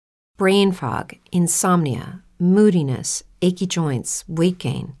brain fog, insomnia, moodiness, achy joints, weight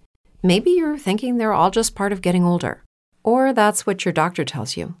gain. Maybe you're thinking they're all just part of getting older, or that's what your doctor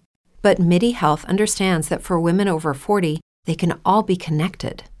tells you. But MIDI Health understands that for women over 40, they can all be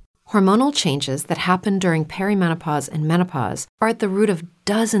connected. Hormonal changes that happen during perimenopause and menopause are at the root of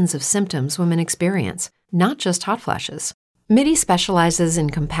dozens of symptoms women experience, not just hot flashes. MIDI specializes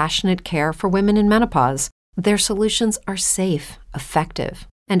in compassionate care for women in menopause. Their solutions are safe, effective,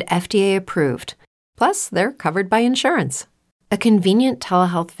 and FDA approved. Plus, they're covered by insurance. A convenient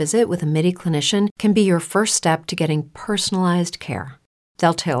telehealth visit with a MIDI clinician can be your first step to getting personalized care.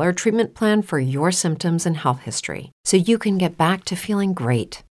 They'll tailor a treatment plan for your symptoms and health history so you can get back to feeling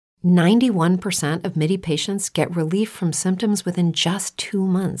great. 91% of MIDI patients get relief from symptoms within just 2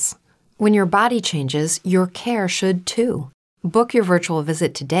 months. When your body changes, your care should too. Book your virtual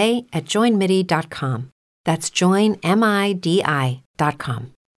visit today at joinmidi.com. That's joinmidi.com.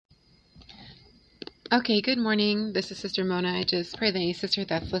 Okay, good morning. This is Sister Mona. I just pray that any sister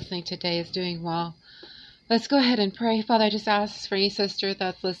that's listening today is doing well. Let's go ahead and pray. Father, I just ask for any sister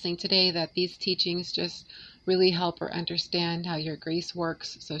that's listening today that these teachings just really help her understand how your grace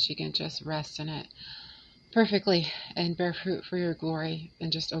works so she can just rest in it perfectly and bear fruit for your glory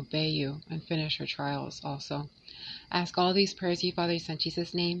and just obey you and finish her trials also. Ask all these prayers to you, Father, in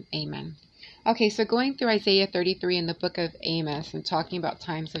Jesus' name. Amen. Okay, so going through Isaiah 33 in the book of Amos and talking about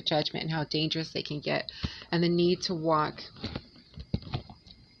times of judgment and how dangerous they can get and the need to walk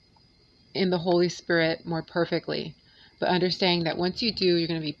in the Holy Spirit more perfectly. But understanding that once you do, you're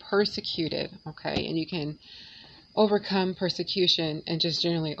going to be persecuted, okay? And you can overcome persecution and just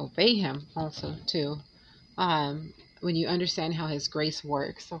generally obey Him also, too, when you understand how His grace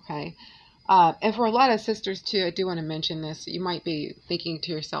works, okay? And for a lot of sisters, too, I do want to mention this. You might be thinking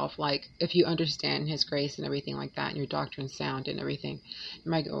to yourself, like, if you understand His grace and everything like that, and your doctrine's sound and everything,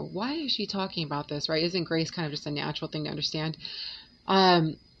 you might go, why is she talking about this, right? Isn't grace kind of just a natural thing to understand?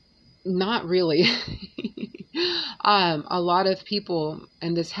 Not really. A lot of people,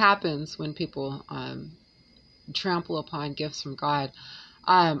 and this happens when people trample upon gifts from God.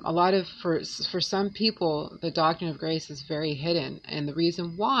 For some people, the doctrine of grace is very hidden. And the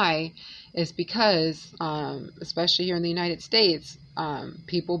reason why is because, especially here in the United States,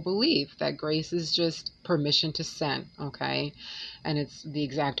 people believe that grace is just permission to sin, okay? And it's the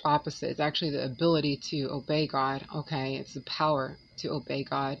exact opposite. It's actually the ability to obey God, okay? It's the power to obey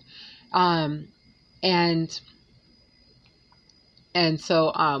God. And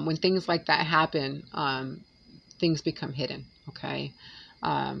so when things like that happen, things become hidden, okay?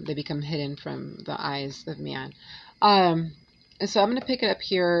 They become hidden from the eyes of man. And so I'm going to pick it up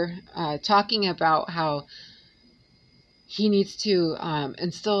here, talking about how He needs to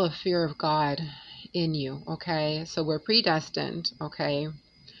instill a fear of God in you, okay? So we're predestined, okay?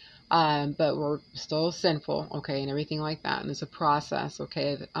 But we're still sinful, okay, and everything like that. And there's a process,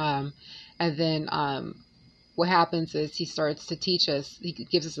 okay? And then what happens is He starts to teach us. He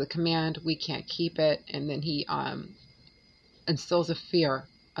gives us a command. We can't keep it. And then He instills a fear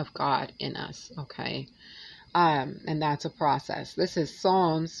of God in us, okay? And that's a process. This is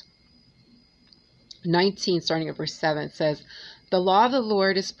Psalms 19, starting at verse 7. It says, "The law of the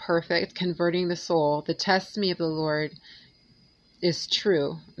Lord is perfect, converting the soul. The testimony of the Lord is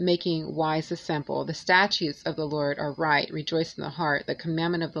true, making wise the simple. The statutes of the Lord are right, rejoicing the heart. The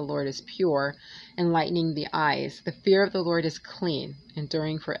commandment of the Lord is pure, enlightening the eyes. The fear of the Lord is clean,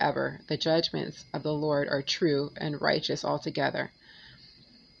 enduring forever. The judgments of the Lord are true and righteous altogether."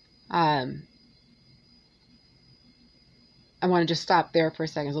 I want to just stop there for a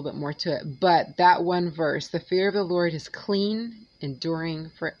second. There's a little bit more to it. But that one verse, the fear of the Lord is clean, enduring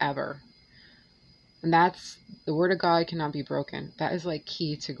forever. And that's, the word of God cannot be broken. That is like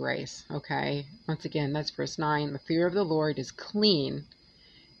key to grace, okay? Once again, that's verse 9. The fear of the Lord is clean,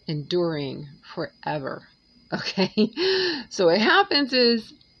 enduring forever, okay? So what happens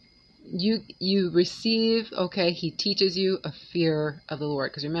is you receive, okay, He teaches you a fear of the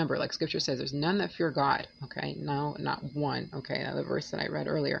Lord. Because remember, like Scripture says, there's none that fear God, okay? No, not one, okay? Another verse that I read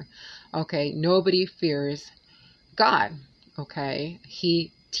earlier, okay? Nobody fears God, okay?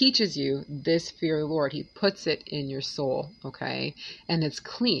 He teaches you this fear of the Lord. He puts it in your soul, okay? And it's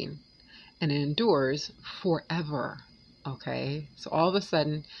clean and it endures forever, okay? So all of a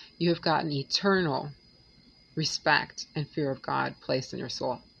sudden, you have gotten eternal respect and fear of God placed in your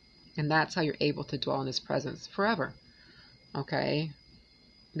soul. And that's how you're able to dwell in His presence forever, okay?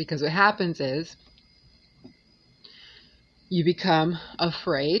 Because what happens is you become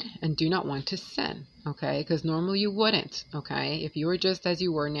afraid and do not want to sin, okay? Because normally you wouldn't, okay? If you were just as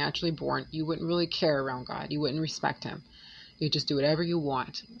you were naturally born, you wouldn't really care around God. You wouldn't respect Him. You just do whatever you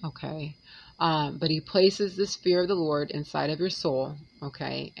want, okay? But he places this fear of the Lord inside of your soul,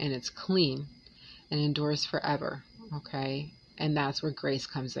 okay? And it's clean and endures forever, okay? And that's where grace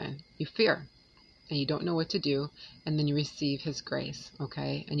comes in. You fear and you don't know what to do, and then you receive his grace,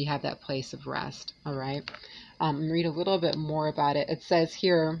 okay? And you have that place of rest, all right? Read a little bit more about it. It says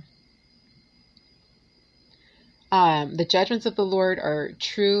here, the judgments of the Lord are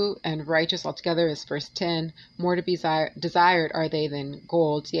true and righteous altogether, is verse 10. More to be desired are they than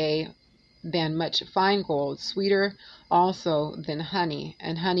gold, yea, than much fine gold, sweeter also than honey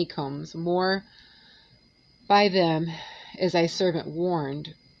and honeycombs. More by them is thy servant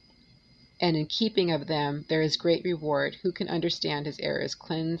warned, and in keeping of them there is great reward. Who can understand his errors?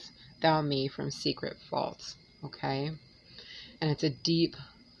 Cleanse thou me from secret faults. Okay? And it's a deep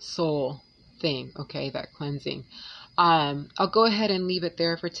soul thing, okay, that cleansing. I'll go ahead and leave it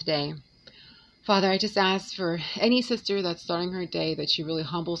there for today. Father, I just ask for any sister that's starting her day that she really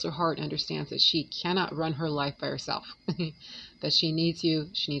humbles her heart and understands that she cannot run her life by herself, that she needs you,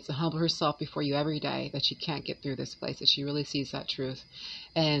 she needs to humble herself before you every day, that she can't get through this place, that she really sees that truth,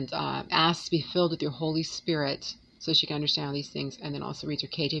 and asks to be filled with your Holy Spirit so she can understand all these things, and then also reads her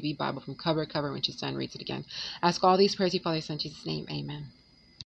KJV Bible from cover to cover. When she's done, reads it again. Ask all these prayers, you Father, Son, in Jesus' name, amen.